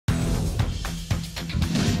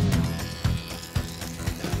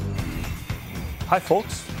Hi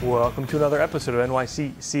folks, welcome to another episode of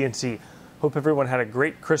NYC CNC. Hope everyone had a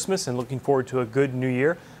great Christmas and looking forward to a good new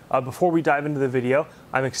year. Before we dive into the video,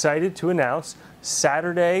 I'm excited to announce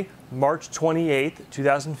Saturday, March 28th,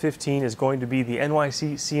 2015 is going to be the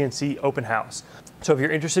NYC CNC open house. So if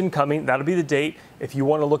you're interested in coming, that'll be the date. If you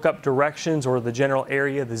want to look up directions or the general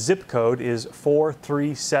area, the zip code is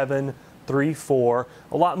 43734.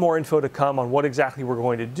 A lot more info to come on what exactly we're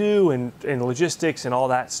going to do and logistics and all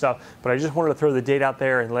that stuff. But I just wanted to throw the date out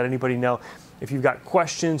there and let anybody know. If you've got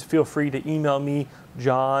questions, feel free to email me,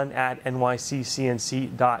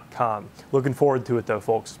 john@nyccnc.com. Looking forward to it though,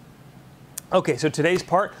 folks. Okay, so today's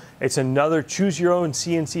part, it's another choose your own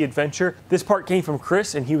CNC adventure. This part came from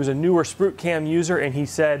Chris, and he was a newer SprutCAM user, and he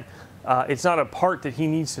said it's not a part that he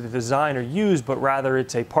needs to design or use, but rather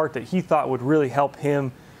it's a part that he thought would really help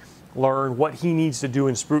him learn what he needs to do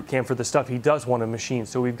in SprutCAM for the stuff he does want to machine.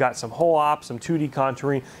 So we've got some hole ops, some 2D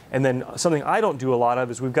contouring, and then something I don't do a lot of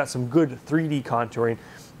is we've got some good 3D contouring,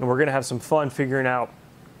 and we're gonna have some fun figuring out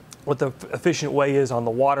what the efficient way is on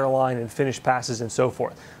the water line and finish passes and so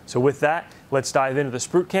forth. So with that, let's dive into the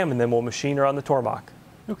SprutCAM and then we'll machine her on the Tormach.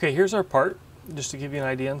 Okay, here's our part. Just to give you an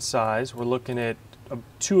idea on size, we're looking at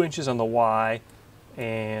 2 inches on the Y,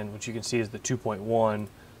 and what you can see is the 2.1.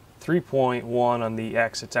 3.1 on the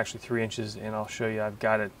X, it's actually 3 inches, and I'll show you, I've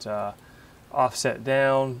got it offset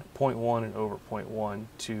down 0.1 and over 0.1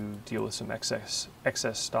 to deal with some excess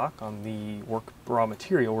stock on the raw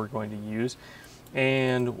material we're going to use.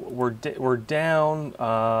 And we're down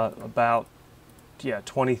about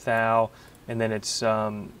 20 thou, and then it's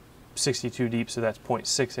 62 deep, so that's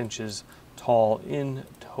 0.6 inches tall in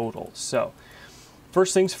total. So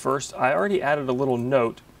first things first, I already added a little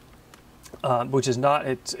note, which is not,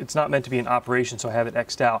 it's not meant to be an operation, so I have it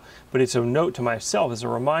X'd out, but it's a note to myself as a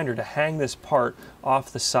reminder to hang this part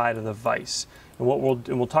off the side of the vise. And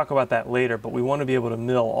we'll talk about that later, but we want to be able to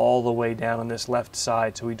mill all the way down on this left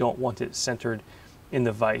side, so we don't want it centered in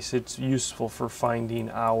the vise. It's useful for finding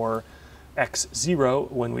our X0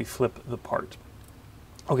 when we flip the part.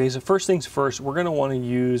 Okay, so first things first, we're going to want to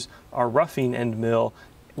use our roughing end mill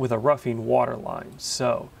with a roughing water line.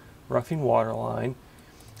 So roughing water line,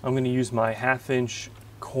 I'm going to use my 1/2 inch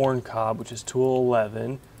corn cob, which is tool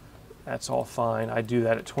 11. That's all fine. I do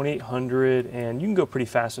that at 2800, and you can go pretty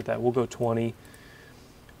fast with that. We'll go 20.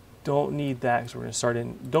 Don't need that because we're going to start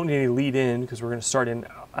in, don't need any lead in because we're going to start in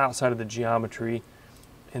outside of the geometry.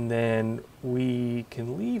 And then we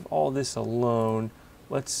can leave all this alone.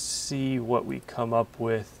 Let's see what we come up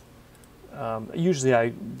with. Usually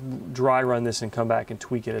I dry run this and come back and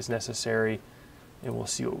tweak it as necessary, and we'll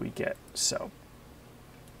see what we get. So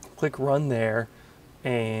click run there,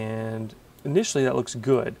 and initially that looks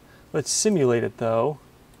good. Let's simulate it though.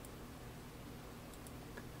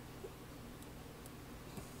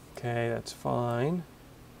 Okay, that's fine.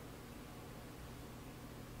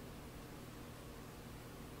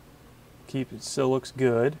 Keep it, still looks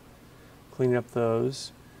good. Cleaning up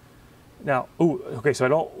those. Now, okay, so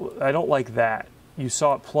I don't like that. You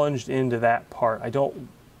saw it plunged into that part. I don't.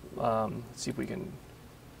 Let's see if we can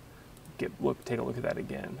take a look at that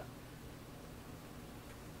again.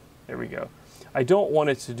 There we go. I don't want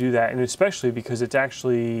it to do that, and especially because it's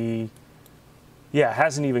actually, it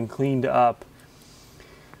hasn't even cleaned up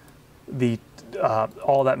the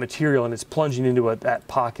all that material, and it's plunging into that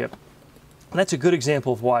pocket. And that's a good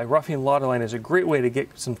example of why roughing water line is a great way to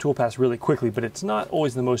get some toolpaths really quickly, but it's not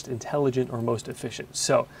always the most intelligent or most efficient.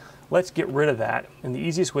 So let's get rid of that, and the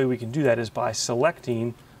easiest way we can do that is by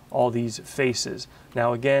selecting all these faces.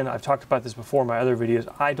 Now again, I've talked about this before in my other videos,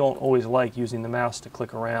 I don't always like using the mouse to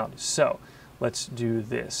click around. So let's do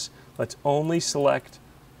this. Let's only select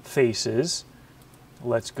faces.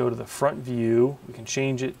 Let's go to the front view. We can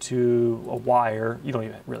change it to a wire. You don't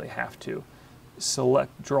even really have to.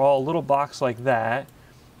 Select, draw a little box like that.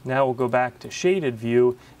 Now we'll go back to shaded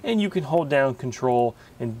view, and you can hold down Control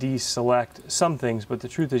and deselect some things, but the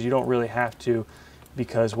truth is you don't really have to,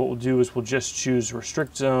 because what we'll do is we'll just choose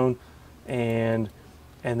restrict zone, and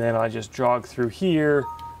then I just jog through here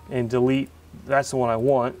and delete. That's the one I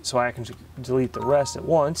want, so I can delete the rest at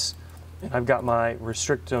once, and I've got my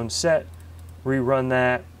restrict zone set. Rerun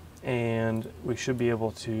that, and we should be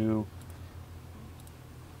able to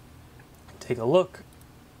take a look.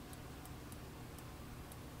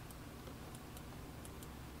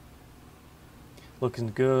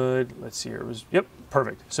 Looking good. Let's see here. It was, yep,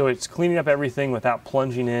 perfect. So it's cleaning up everything without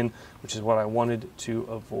plunging in, which is what I wanted to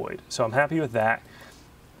avoid. So I'm happy with that.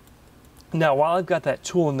 Now, while I've got that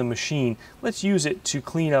tool in the machine, let's use it to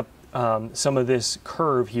clean up some of this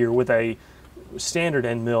curve here with a standard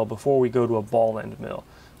end mill before we go to a ball end mill.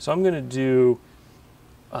 So I'm going to do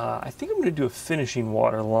I think I'm going to do a finishing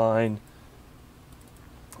water line.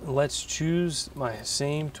 Let's choose my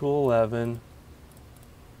same tool 11.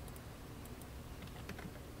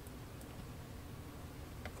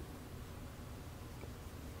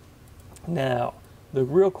 Now, the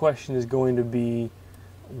real question is going to be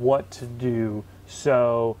what to do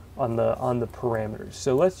so on the parameters.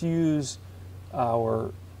 So let's use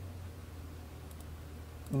our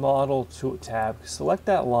model tool tab, select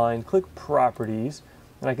that line, click properties,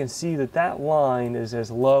 and I can see that that line is as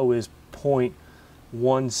low as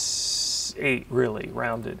 0.18 really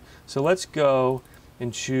rounded. So let's go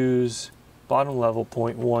and choose bottom level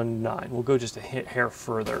 0.19. We'll go just a hair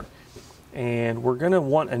further. And we're going to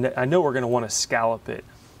want, and I know we're going to want to scallop it.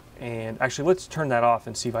 And actually, let's turn that off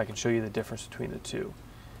and see if I can show you the difference between the two.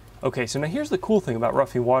 Okay, so now here's the cool thing about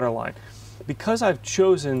roughing waterline. Because I've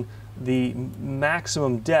chosen the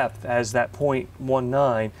maximum depth as that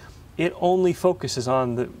 0.19, it only focuses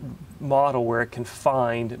on the model where it can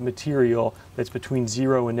find material that's between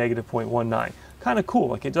 0 and negative 0.19. Kind of cool,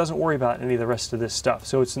 like it doesn't worry about any of the rest of this stuff.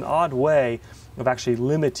 So it's an odd way of actually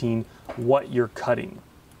limiting what you're cutting.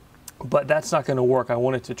 But that's not going to work. I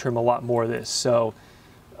want it to trim a lot more of this. So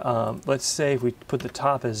let's say if we put the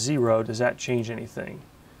top as 0, does that change anything?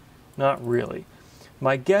 Not really.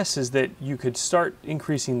 My guess is that you could start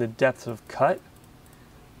increasing the depth of cut,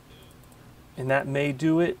 and that may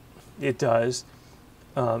do it. It does.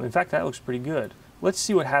 In fact, that looks pretty good. Let's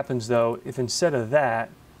see what happens though if instead of that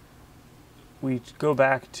we go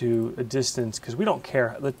back to a distance, because we don't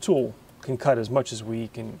care. The tool can cut as much as we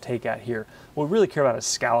can take out here. What we really care about is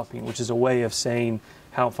scalloping, which is a way of saying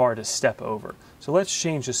how far to step over. So let's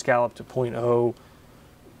change the scallop to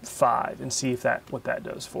 0.05 and see if what that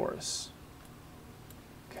does for us.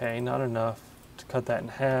 Okay, not enough to cut that in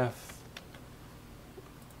half.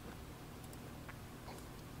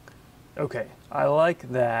 Okay, I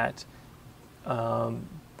like that.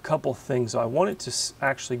 Couple things. I want it to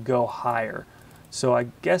actually go higher. So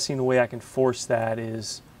I'm guessing the way I can force that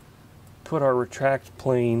is put our retract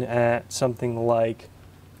plane at something like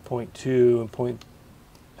 0.2 and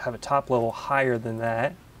have a top level higher than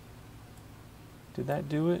that. Did that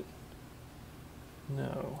do it?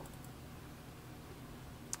 No.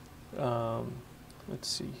 Let's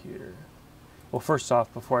see here. Well, first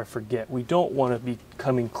off, before I forget, we don't want to be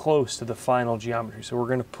coming close to the final geometry. So we're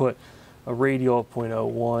going to put a radial of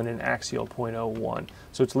 0.01 and axial 0.01.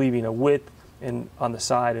 So it's leaving a width on the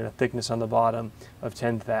side and a thickness on the bottom of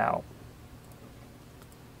 10 thou.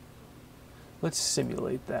 Let's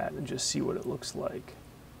simulate that and just see what it looks like.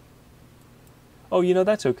 Oh, you know,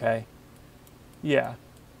 that's okay. Yeah,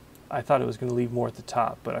 I thought it was going to leave more at the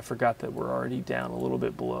top, but I forgot that we're already down a little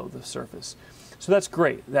bit below the surface. So that's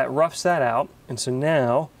great. That roughs that out. And so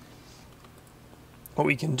now what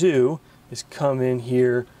we can do is come in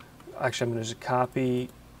here. Actually, I'm going to just copy,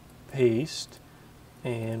 paste,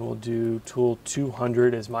 and we'll do tool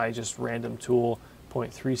 200 as my just random tool,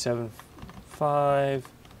 0.375.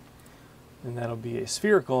 And that'll be a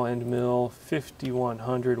spherical end mill,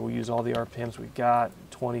 5100. We'll use all the RPMs we got.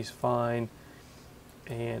 20's fine.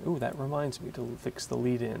 And, ooh, that reminds me to fix the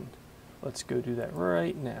lead in. Let's go do that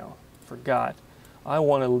right now. Forgot. I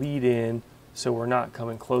want to lead in so we're not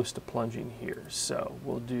coming close to plunging here. So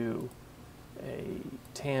we'll do a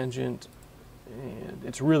tangent, and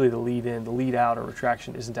it's really the lead in. The lead out or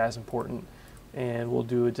retraction isn't as important. And we'll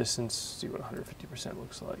do a distance, see what 150%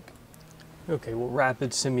 looks like. Okay, we'll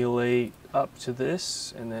rapid simulate up to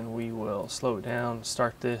this, and then we will slow it down,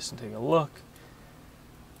 start this, and take a look.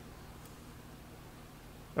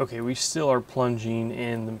 Okay, we still are plunging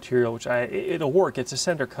in the material, which it'll work. It's a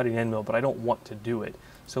center cutting end mill, but I don't want to do it.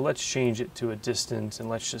 So let's change it to a distance, and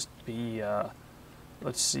let's just be,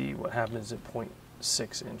 let's see what happens at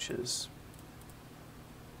 0.6 inches.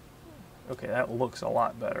 Okay, that looks a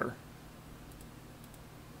lot better.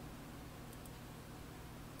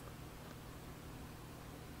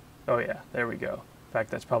 Oh yeah, there we go. In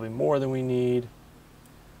fact, that's probably more than we need.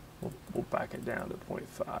 We'll back it down to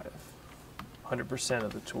 0.5. 100%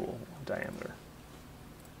 of the tool diameter.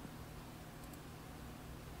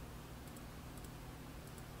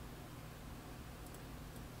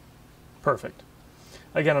 Perfect.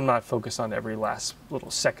 Again, I'm not focused on every last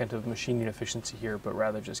little second of machining efficiency here, but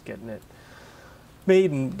rather just getting it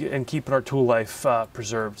made and keeping our tool life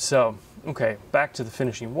preserved. So, okay, back to the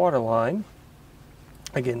finishing water line.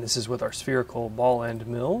 Again, this is with our spherical ball end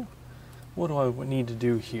mill. What do I need to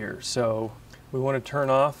do here? So we want to turn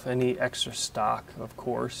off any extra stock, of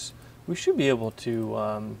course. We should be able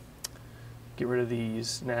to get rid of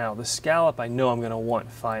these. Now, the scallop I know I'm going to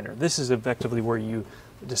want finer. This is effectively where you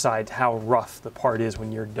decides how rough the part is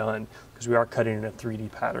when you're done, because we are cutting in a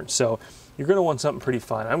 3D pattern. So you're going to want something pretty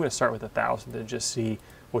fine. I'm going to start with 1,000 and just see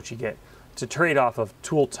what you get. It's a trade-off of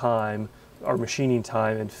tool time or machining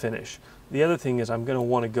time and finish. The other thing is I'm going to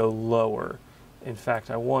want to go lower. In fact,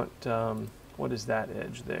 I want, what is that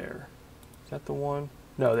edge there? Is that the one?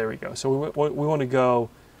 No, there we go. So we want to go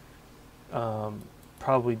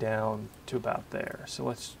probably down to about there. So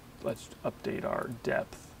let's update our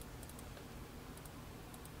depth.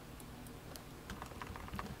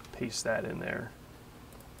 Paste that in there.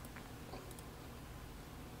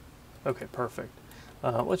 Okay, perfect.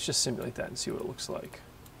 Let's just simulate that and see what it looks like.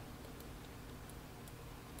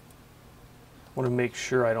 I want to make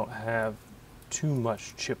sure I don't have too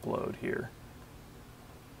much chip load here.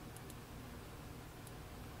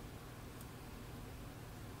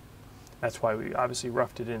 That's why we obviously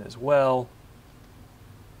roughed it in as well.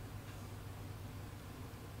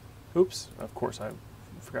 Oops, of course I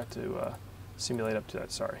forgot to simulate up to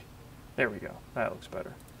that, sorry. There we go, that looks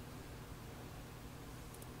better.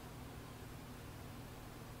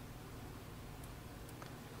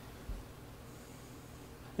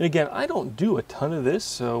 And again, I don't do a ton of this,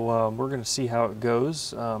 so we're going to see how it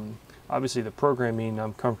goes. Obviously the programming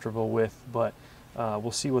I'm comfortable with, but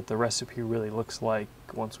we'll see what the recipe really looks like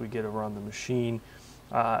once we get over on the machine.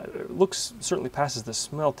 It looks, certainly passes the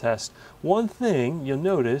smell test. One thing you'll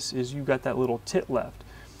notice is you've got that little tit left.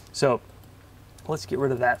 So let's get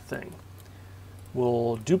rid of that thing.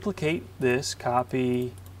 We'll duplicate this,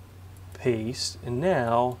 copy, paste, and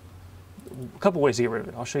now a couple ways to get rid of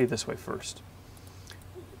it. I'll show you this way first.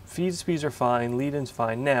 Feed speeds are fine, lead-in's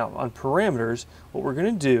fine. Now, on parameters, what we're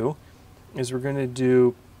going to do is we're going to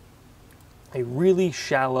do a really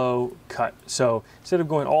shallow cut. So instead of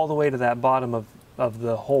going all the way to that bottom of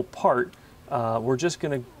the whole part, we're just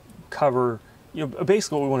going to cover,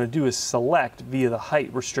 basically what we want to do is select via the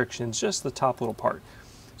height restrictions, just the top little part.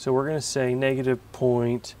 So we're going to say negative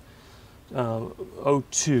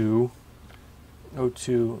 0.02.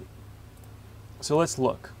 So let's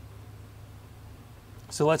look.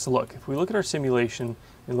 If we look at our simulation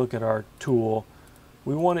and look at our tool,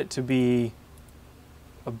 we want it to be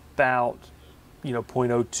about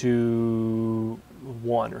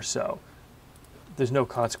 0.021 or so. There's no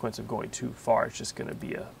consequence of going too far. It's just going to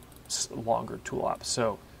be a longer tool op.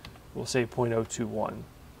 So we'll say 0.021.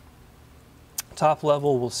 Top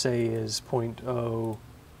level we'll say is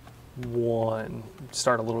 0.01.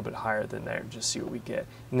 Start a little bit higher than there, just see what we get.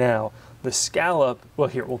 Now the scallop, well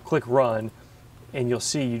here, we'll click run, and you'll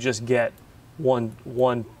see you just get one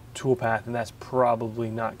toolpath, and that's probably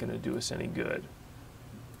not going to do us any good.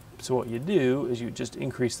 So what you do is you just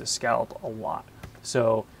increase the scallop a lot.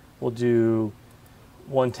 So we'll do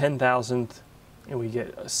 1/10,000th, and we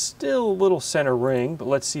get a still little center ring, but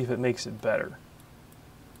let's see if it makes it better.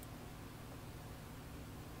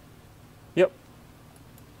 Yep.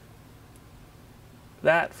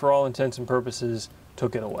 That, for all intents and purposes,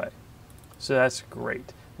 took it away. So that's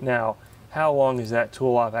great. Now, how long is that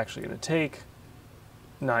tool op actually going to take?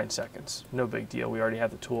 9 seconds. No big deal. We already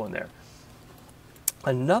have the tool in there.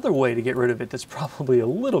 Another way to get rid of it that's probably a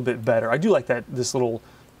little bit better. I do like this little,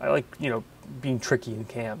 I like, being tricky in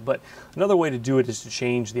CAM, but another way to do it is to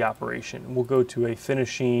change the operation. We'll go to a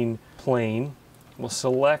finishing plane. We'll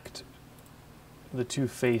select the two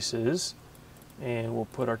faces, and we'll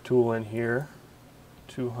put our tool in here.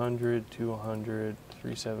 200, 200,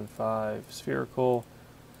 375, spherical.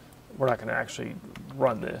 We're not going to actually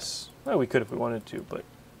run this. Well, we could if we wanted to, but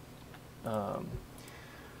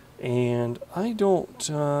and I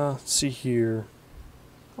don't see here.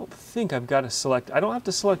 I don't think I've got to select. I don't have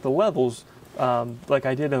to select the levels like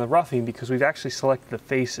I did in the roughing, because we've actually selected the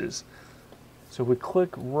faces. So if we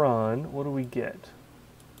click run, what do we get?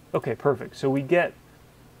 Okay, perfect. So we get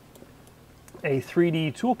a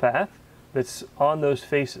 3D toolpath that's on those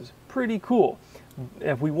faces. Pretty cool.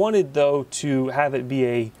 If we wanted though to have it be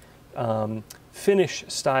a finish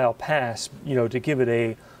style pass, to give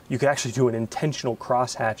it you could actually do an intentional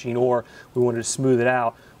cross hatching, or we wanted to smooth it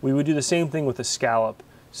out, we would do the same thing with the scallop.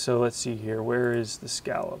 So let's see here, where is the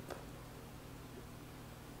scallop?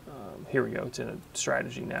 Here we go, it's in a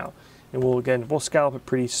strategy now. And we'll scallop it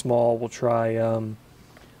pretty small. We'll try,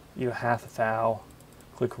 half a thou,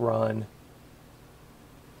 click run.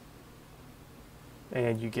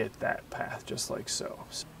 And you get that path just like so.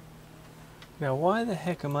 Now, why the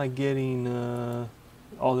heck am I getting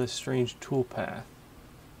all this strange tool path?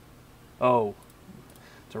 Oh,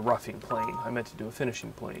 it's a roughing plane. I meant to do a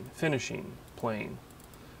finishing plane. Finishing plane.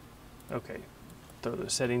 Okay, throw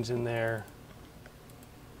those settings in there.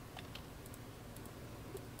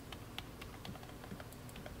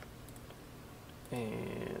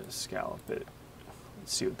 and scallop it.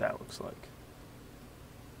 Let's see what that looks like.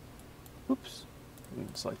 Oops.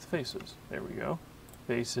 And select the faces. There we go.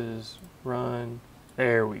 Faces, run.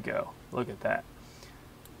 There we go. Look at that.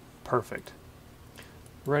 Perfect.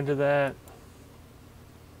 Render that.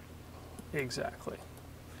 Exactly.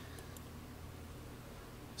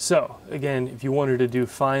 So, again, if you wanted to do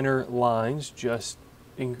finer lines, just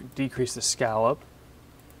decrease the scallop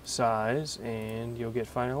size and you'll get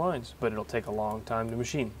finer lines, but it'll take a long time to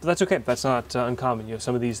machine. But that's okay. That's not uncommon. You know,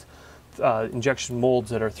 some of these injection molds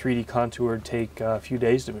that are 3D contoured take a few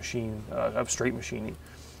days to machine, of straight machining.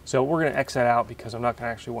 So we're going to X that out because I'm not going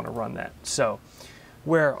to actually want to run that. So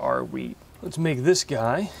where are we? Let's make this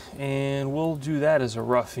guy, and we'll do that as a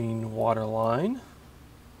roughing waterline.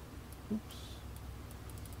 Oops.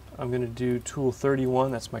 I'm going to do tool 31.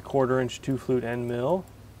 That's my 1/4 inch 2-flute end mill.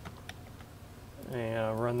 And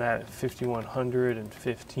I'll run that at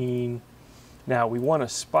 5115. Now we want to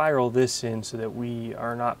spiral this in so that we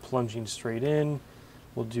are not plunging straight in.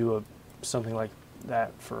 We'll do something like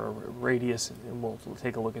that for a radius, and we'll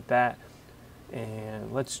take a look at that.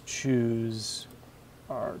 And let's choose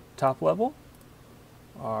our top level,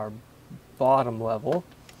 our bottom level,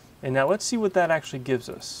 and now let's see what that actually gives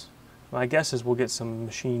us. My guess is we'll get some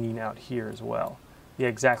machining out here as well. Yeah,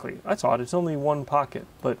 exactly. That's odd. It's only one pocket,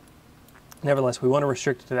 but nevertheless, we want to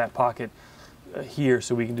restrict it to that pocket here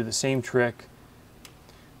so we can do the same trick.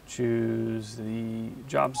 Choose the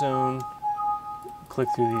job zone, click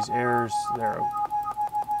through these errors there,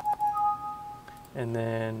 and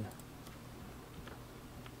then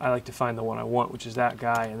I like to find the one I want, which is that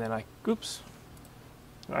guy, and then I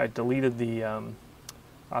deleted the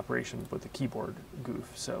operation with the keyboard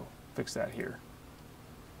goof, so fix that here.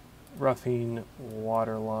 Roughing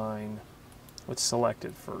waterline. Let's select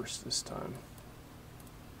it first this time.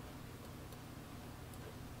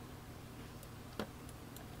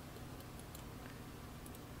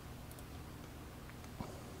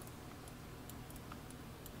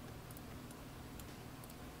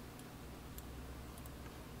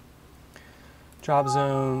 Job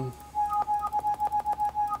zone.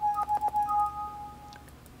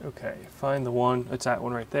 Okay, find the one. It's that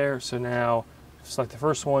one right there. So now select the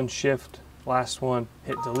first one, shift, last one,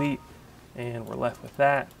 hit delete, and we're left with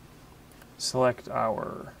that. Select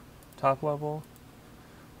our top level,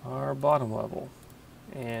 our bottom level,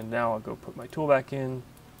 and now I'll go put my tool back in.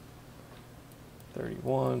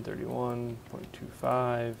 31,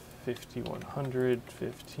 31.25, 5100,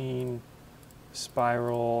 15,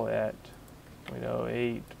 spiral at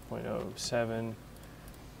 0.08, 0.07,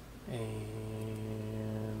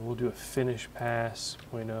 and we'll do a finish pass,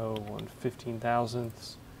 0.01 15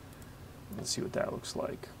 thousandths. Let's see what that looks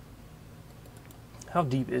like. How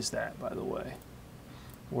deep is that, by the way?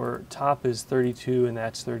 Where top is 32 and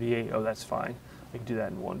that's 38. Oh, that's fine. I can do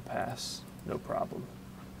that in one pass, no problem.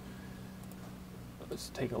 Let's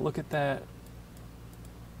take a look at that.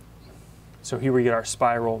 So here we get our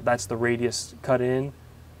spiral. That's the radius cut in.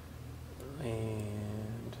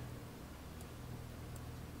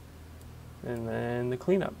 And then the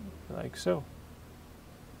cleanup, like so.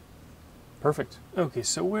 Perfect. Okay,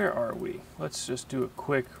 so where are we? Let's just do a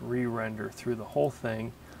quick re-render through the whole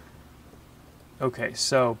thing. Okay,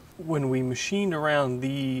 so when we machined around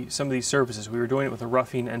some of these surfaces, we were doing it with a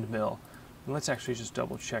roughing end mill. And let's actually just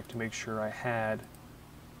double check to make sure I had...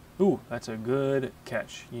 Ooh, that's a good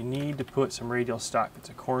catch. You need to put some radial stock. It's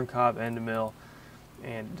a corncob end mill,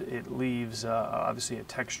 and it leaves obviously a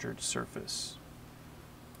textured surface.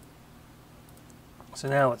 So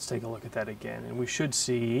now let's take a look at that again, and we should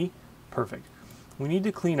see, perfect. We need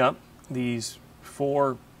to clean up these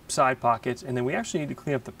 4 side pockets, and then we actually need to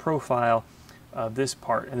clean up the profile of this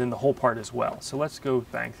part, and then the whole part as well. So let's go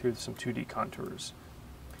bang through some 2D contours.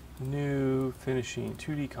 New, finishing,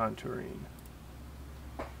 2D contouring.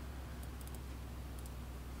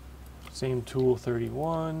 Same tool,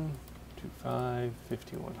 31, 25,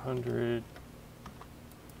 5100,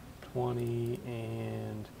 20,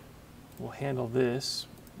 and we'll handle this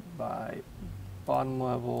by bottom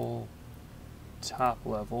level, top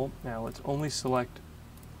level. Now let's only select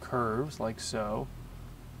curves like so,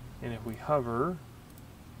 and if we hover,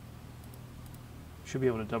 we should be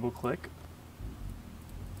able to double click.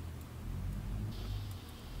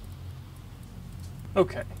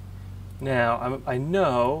 Okay, now I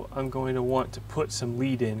know I'm going to want to put some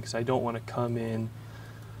lead in because I don't want to come in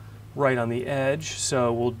right on the edge,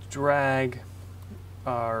 so we'll drag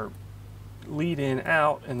our lead in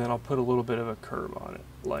out, and then I'll put a little bit of a curve on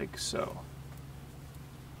it, like so.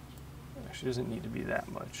 Actually, doesn't need to be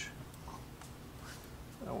that much.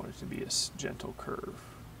 I want it to be a gentle curve.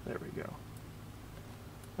 There we go.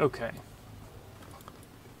 Okay.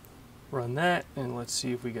 Run that, and let's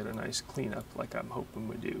see if we get a nice cleanup like I'm hoping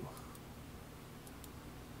we do.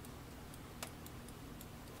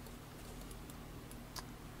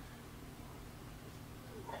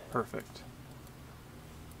 Perfect.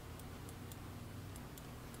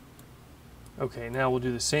 Okay, now we'll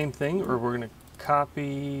do the same thing, or we're going to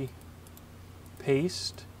copy,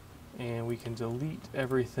 paste, and we can delete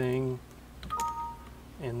everything,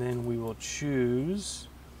 and then we will choose,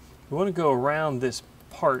 we want to go around this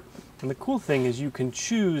part, and the cool thing is you can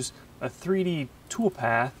choose a 3D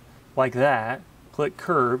toolpath like that, click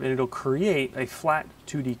curve, and it'll create a flat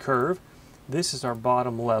 2D curve. This is our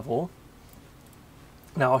bottom level.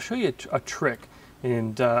 Now I'll show you a trick,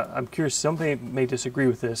 and I'm curious, somebody may disagree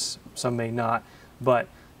with this, some may not, but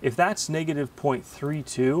if that's negative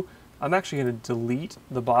 0.32, I'm actually going to delete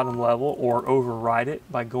the bottom level or override it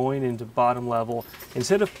by going into bottom level.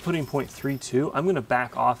 Instead of putting 0.32, I'm going to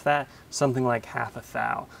back off that something like half a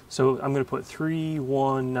thou. So I'm going to put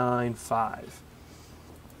 3195.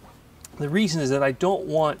 The reason is that I don't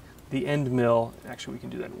want the end mill, actually we can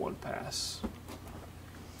do that in one pass.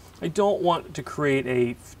 I don't want to create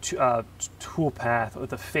a tool path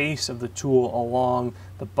with the face of the tool along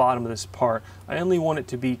the bottom of this part. I only want it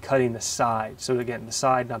to be cutting the side. So again, the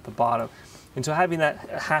side, not the bottom. And so having that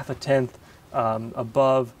half a tenth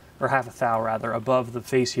above, or half a thou rather, above the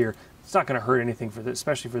face here, it's not going to hurt anything for this,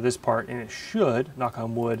 especially for this part, and it should, knock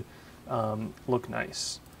on wood, look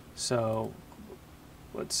nice. So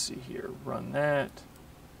let's see here, run that.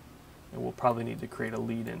 And we'll probably need to create a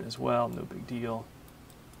lead in as well, no big deal.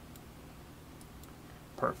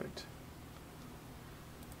 Perfect.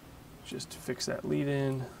 Just fix that lead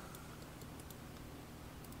in.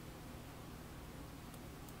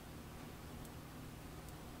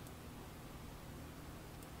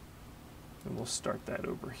 And we'll start that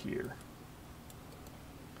over here.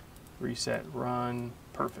 Reset, run,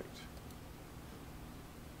 perfect.